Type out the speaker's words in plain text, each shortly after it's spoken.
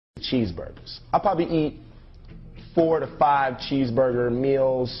cheeseburgers. I probably eat 4 to 5 cheeseburger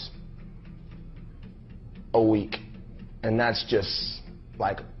meals a week. And that's just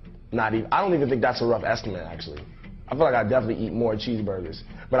like not even, I don't even think that's a rough estimate actually. I feel like I definitely eat more cheeseburgers,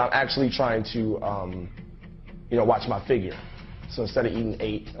 but I'm actually trying to, you know, watch my figure. So instead of eating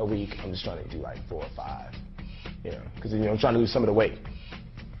 8 a week, I'm just trying to do like 4 or 5, you know, because, you know, I'm trying to lose some of the weight.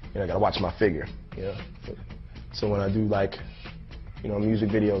 You know, I gotta watch my figure, you know. So when I do like, you know, music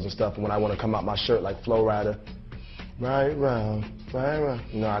videos and stuff, and when I want to come out my shirt like Flow Rider, right round,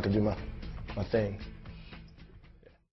 you know, I can do my thing.